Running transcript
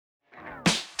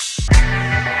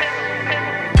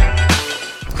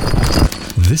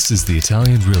This is the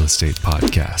Italian Real Estate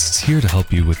Podcast, here to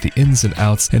help you with the ins and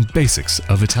outs and basics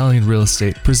of Italian real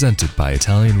estate, presented by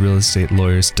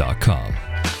ItalianRealEstateLawyers.com.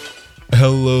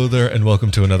 Hello there, and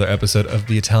welcome to another episode of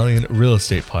the Italian Real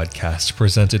Estate Podcast,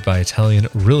 presented by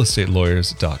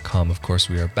ItalianRealEstateLawyers.com. Of course,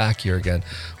 we are back here again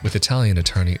with Italian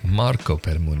attorney Marco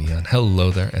Permunian.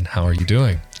 Hello there, and how are you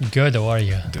doing? Good, how are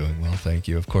you? Doing well, thank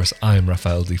you. Of course, I am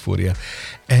Rafael Di Furia,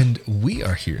 and we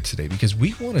are here today because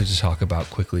we wanted to talk about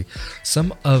quickly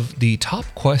some of the top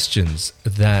questions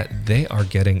that they are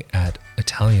getting at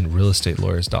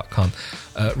ItalianRealEstateLawyers.com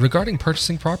regarding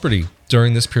purchasing property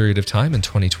during this period of time in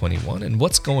 2021 and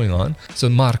what's going on. So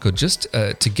Marco, just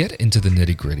to get into the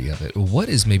nitty gritty of it, what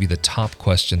is maybe the top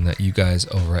question that you guys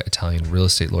over at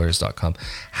ItalianRealEstateLawyers.com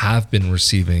have been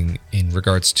receiving in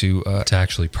regards to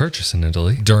actually purchase in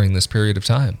Italy during this period of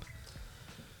time?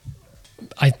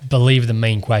 I believe the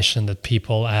main question that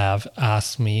people have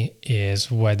asked me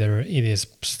is whether it is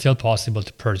still possible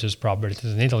to purchase properties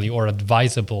in Italy or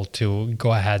advisable to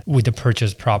go ahead with the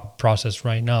purchase process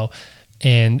right now.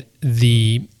 And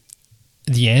the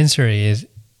answer is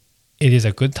it is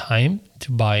a good time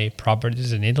to buy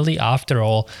properties in Italy. After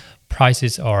all,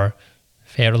 prices are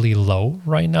fairly low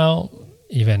right now,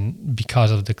 even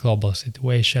because of the global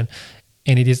situation.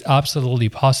 And it is absolutely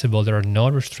possible. There are no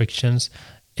restrictions.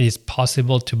 It is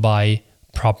possible to buy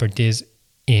properties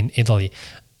in Italy.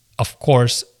 Of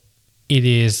course, it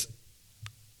is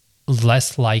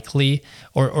less likely,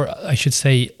 or I should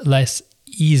say less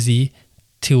easy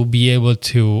to be able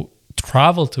to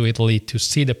travel to Italy to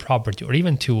see the property or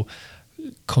even to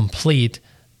complete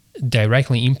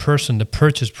directly in person the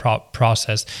purchase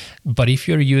process. But if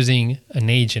you're using an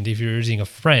agent, if you're using a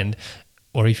friend,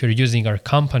 or if you're using our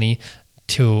company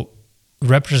to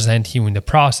represent you in the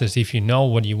process, if you know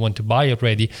what you want to buy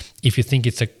already, if you think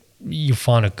you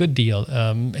found a good deal,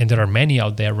 and there are many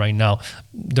out there right now,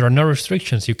 there are no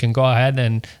restrictions. You can go ahead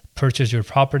and purchase your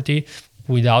property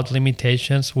without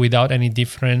limitations, without any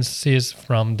differences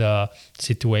from the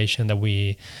situation that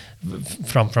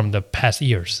from the past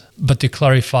years. But to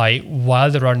clarify,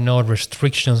 while there are no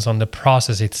restrictions on the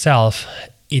process itself,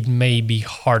 it may be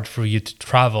hard for you to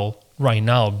travel right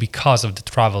now because of the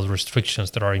travel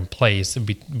restrictions that are in place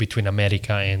between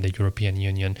America and the European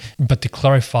Union. But to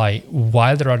clarify,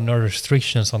 while there are no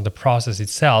restrictions on the process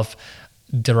itself,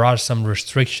 there are some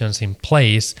restrictions in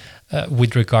place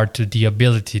with regard to the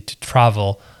ability to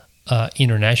travel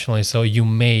internationally. So you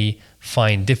may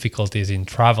find difficulties in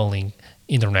traveling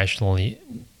internationally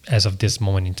as of this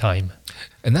moment in time.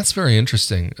 And that's very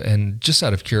interesting. And just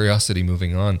out of curiosity,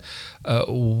 moving on,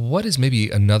 what is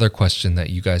maybe another question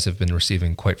that you guys have been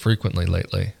receiving quite frequently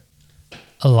lately?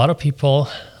 A lot of people,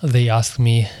 they ask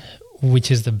me which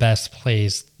is the best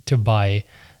place to buy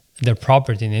their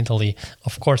property in Italy.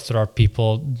 Of course, there are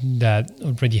people that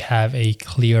already have a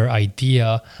clear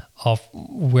idea of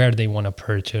where they want to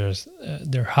purchase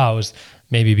their house,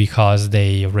 maybe because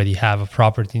they already have a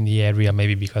property in the area,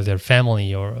 maybe because their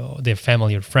family or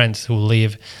friends who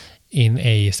live in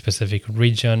a specific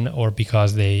region, or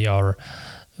because they are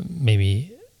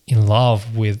maybe in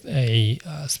love with a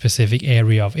specific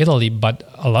area of Italy. But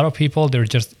a lot of people, they're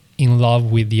just in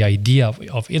love with the idea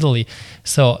of Italy.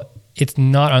 So it's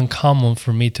not uncommon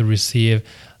for me to receive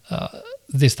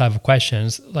this type of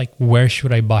questions, like where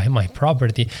should I buy my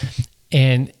property?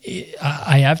 And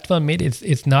I have to admit,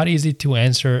 it's not easy to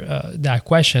answer that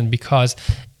question, because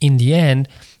in the end,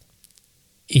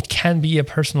 it can be a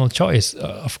personal choice.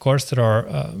 Of course, there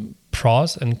are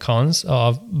pros and cons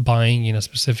of buying in a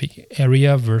specific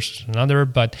area versus another,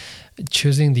 but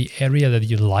choosing the area that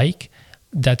you like,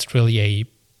 that's really a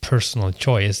personal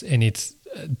choice, and it's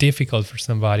difficult for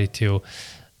somebody to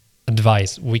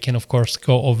advise. We can, of course,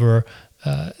 go over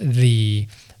the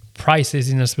prices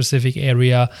in a specific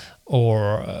area,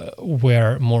 or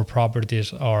where more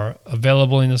properties are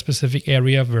available in a specific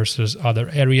area versus other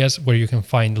areas, where you can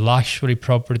find luxury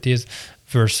properties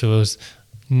versus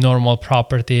normal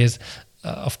properties.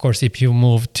 Of course, if you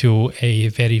move to a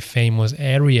very famous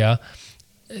area,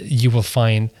 you will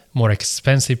find more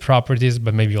expensive properties,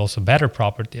 but maybe also better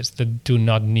properties that do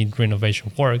not need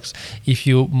renovation works. If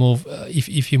you move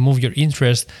your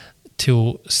interest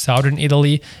to southern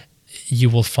Italy, you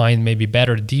will find maybe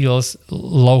better deals,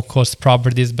 low-cost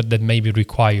properties, but that maybe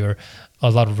require a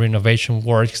lot of renovation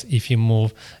works. If you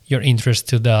move your interest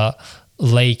to the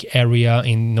lake area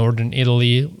in northern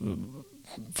Italy,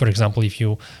 for example, if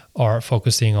you are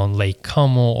focusing on Lake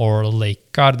Como or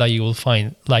Lake Garda, you will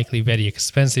find likely very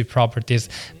expensive properties,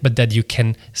 but that you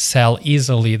can sell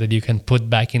easily, that you can put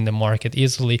back in the market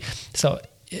easily. So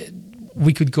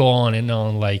we could go on and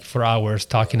on like for hours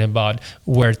talking about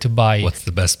where to buy. What's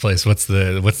the best place? What's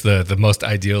the most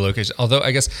ideal location? Although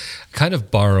I guess kind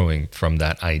of borrowing from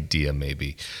that idea,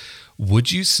 maybe,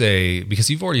 would you say, because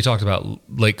you've already talked about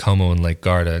Lake Como and Lake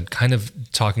Garda, kind of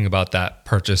talking about that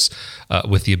purchase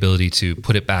with the ability to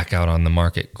put it back out on the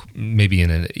market, maybe in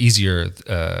an easier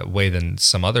way than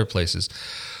some other places.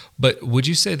 But would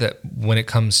you say that when it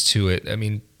comes to it, I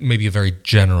mean, maybe a very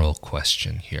general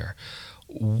question here,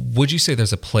 would you say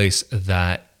there's a place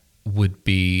that would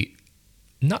be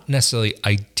not necessarily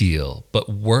ideal, but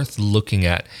worth looking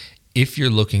at if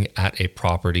you're looking at a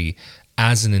property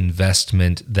as an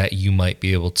investment that you might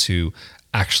be able to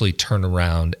actually turn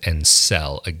around and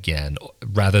sell again,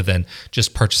 rather than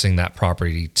just purchasing that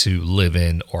property to live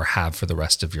in or have for the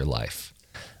rest of your life?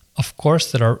 Of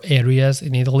course, there are areas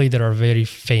in Italy that are very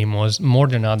famous, more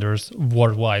than others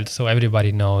worldwide. So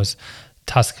everybody knows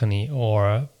Tuscany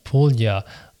or Puglia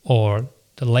or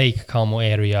the Lake Como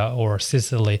area or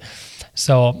Sicily.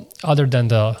 So other than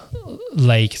the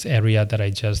lakes area that I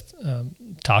just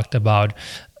talked about,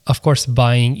 of course,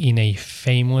 buying in a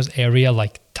famous area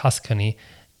like Tuscany,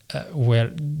 where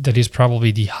there is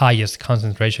probably the highest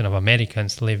concentration of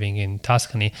Americans living in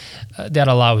Tuscany, that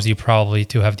allows you probably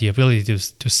to have the ability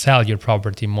to sell your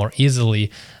property more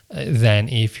easily than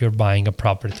if you're buying a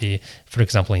property, for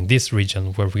example, in this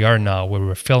region where we are now, where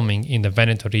we're filming in the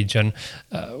Veneto region,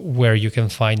 where you can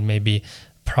find maybe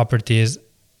properties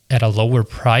at a lower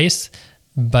price,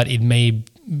 but it may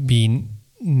be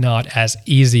not as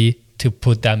easy to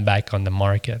put them back on the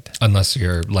market. Unless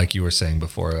you're, like you were saying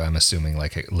before, I'm assuming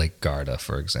like Lake Garda,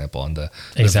 for example, on the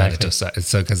Exactly. Veneto side.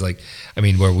 So, because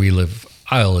where we live,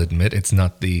 I'll admit it's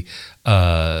not the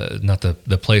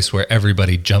place where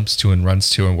everybody jumps to and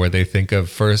runs to and where they think of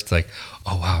first, like,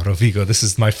 oh wow, Rovigo, this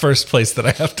is my first place that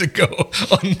I have to go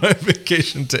on my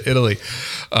vacation to Italy.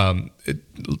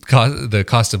 The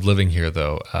cost of living here,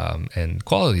 though, and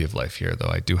quality of life here,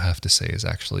 though, I do have to say is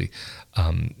actually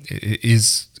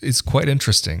is quite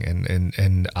interesting,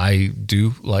 and I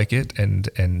do like it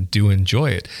and do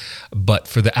enjoy it. But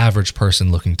for the average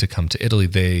person looking to come to Italy,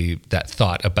 that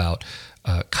thought about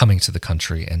coming to the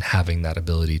country and having that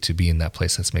ability to be in that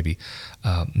place that's maybe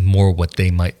more what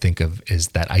they might think of as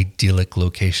that idyllic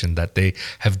location that they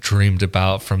have dreamed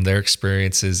about from their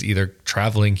experiences, either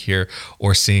traveling here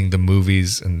or seeing the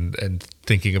movies and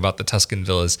thinking about the Tuscan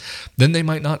villas, then they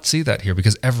might not see that here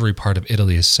because every part of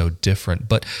Italy is so different.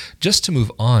 But just to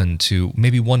move on to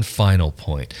maybe one final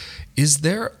point, is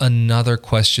there another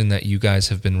question that you guys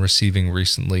have been receiving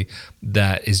recently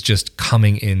that is just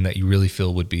coming in that you really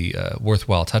feel would be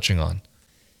worthwhile touching on?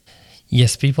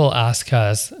 Yes, people ask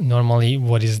us normally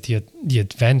what is the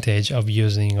advantage of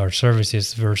using our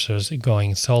services versus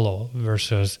going solo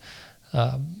versus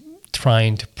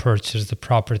trying to purchase the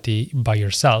property by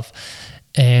yourself.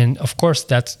 And of course,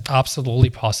 that's absolutely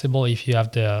possible if you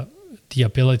have the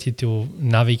ability to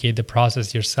navigate the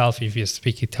process yourself. If you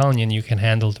speak Italian, you can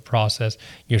handle the process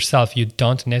yourself. You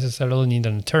don't necessarily need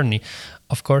an attorney.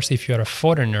 Of course, if you're a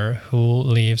foreigner who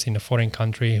lives in a foreign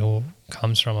country, who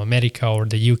comes from America or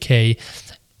the UK,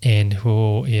 and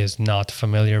who is not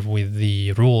familiar with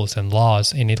the rules and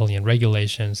laws in Italy and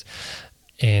regulations,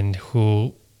 and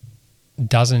who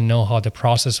doesn't know how the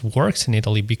process works in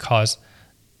Italy, because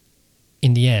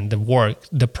in the end,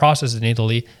 the process in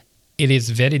Italy, it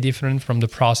is very different from the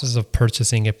process of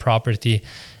purchasing a property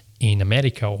in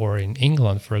America or in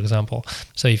England, for example.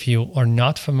 So if you are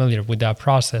not familiar with that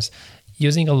process,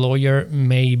 using a lawyer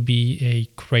may be a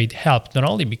great help, not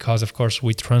only because, of course,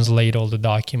 we translate all the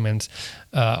documents,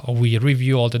 we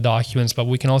review all the documents, but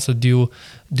we can also do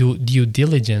due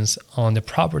diligence on the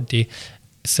property,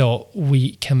 so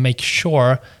we can make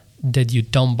sure that you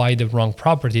don't buy the wrong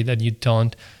property, that you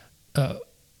don't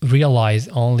realize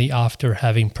only after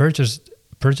having purchased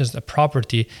a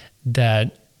property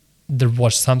that there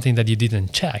was something that you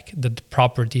didn't check, that the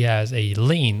property has a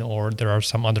lien or there are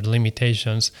some other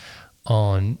limitations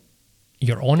on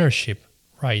your ownership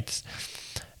rights.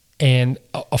 And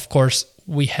of course,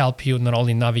 we help you not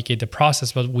only navigate the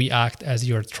process, but we act as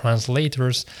your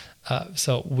translators.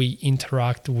 So we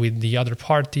interact with the other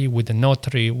party, with the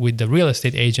notary, with the real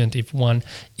estate agent if one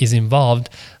is involved.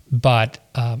 But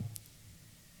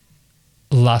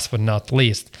last but not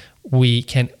least, we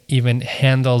can even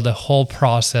handle the whole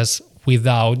process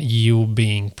without you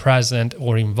being present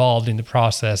or involved in the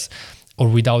process, or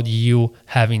without you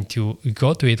having to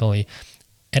go to Italy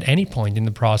at any point in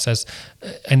the process.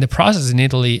 And the process in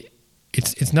Italy,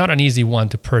 it's not an easy one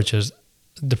to purchase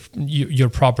your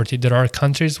property. There are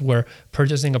countries where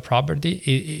purchasing a property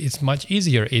is much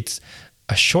easier. It's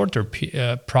a shorter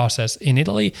process. In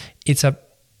Italy, it's a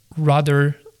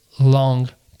rather long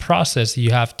process.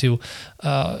 You have to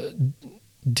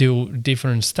do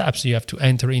different steps. You have to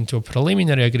enter into a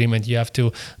preliminary agreement. You have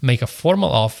to make a formal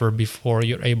offer before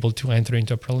you're able to enter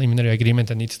into a preliminary agreement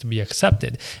that needs to be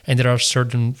accepted. And there are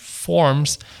certain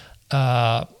forms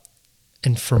and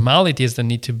formalities that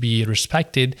need to be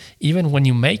respected even when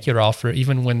you make your offer,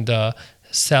 even when the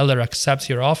seller accepts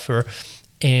your offer.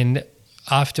 And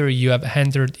after you have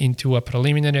entered into a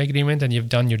preliminary agreement and you've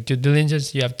done your due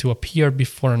diligence, you have to appear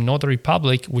before a notary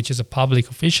public, which is a public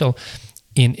official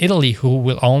in Italy who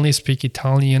will only speak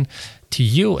Italian to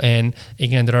you. And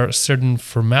again, there are certain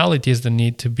formalities that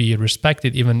need to be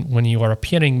respected even when you are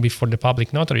appearing before the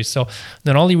public notary. So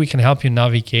not only we can help you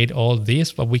navigate all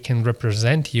this, but we can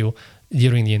represent you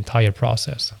during the entire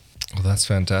process. Well, that's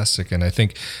fantastic. And I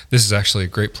think this is actually a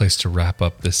great place to wrap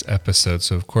up this episode.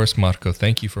 So, of course, Marco,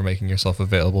 thank you for making yourself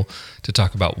available to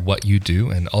talk about what you do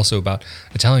and also about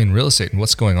Italian real estate and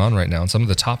what's going on right now and some of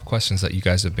the top questions that you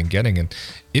guys have been getting. And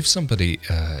if somebody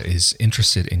is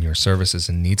interested in your services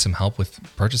and needs some help with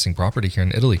purchasing property here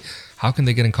in Italy, how can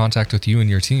they get in contact with you and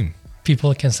your team?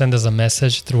 People can send us a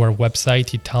message through our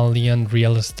website,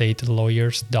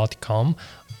 italianrealestatelawyers.com,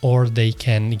 or they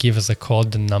can give us a call.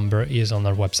 The number is on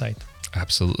our website.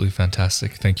 Absolutely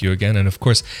fantastic. Thank you again. And of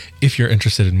course, if you're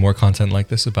interested in more content like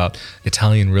this about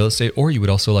Italian real estate, or you would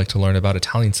also like to learn about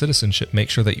Italian citizenship, make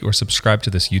sure that you are subscribed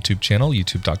to this YouTube channel,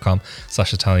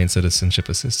 youtube.com/Italian Citizenship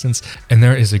Assistance. And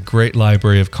there is a great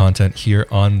library of content here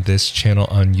on this channel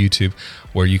on YouTube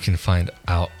where you can find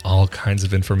out all kinds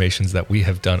of informations that we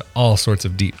have done all sorts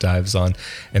of deep dives on.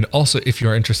 And also, if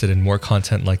you're interested in more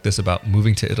content like this about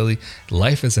moving to Italy,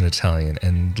 life as an Italian,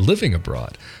 and living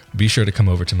abroad, be sure to come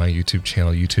over to my YouTube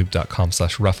channel,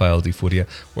 youtube.com/Rafael Di Furia,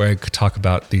 where I could talk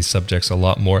about these subjects a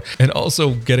lot more, and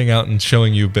also getting out and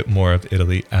showing you a bit more of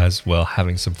Italy as well,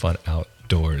 having some fun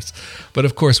outdoors. But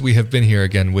of course, we have been here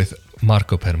again with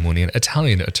Marco Permuni, an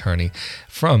Italian attorney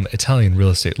from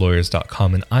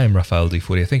ItalianRealEstateLawyers.com, and I am Rafael Di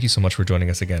Furia. Thank you so much for joining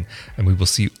us again, and we will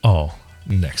see you all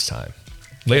next time.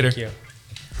 Later. Thank you.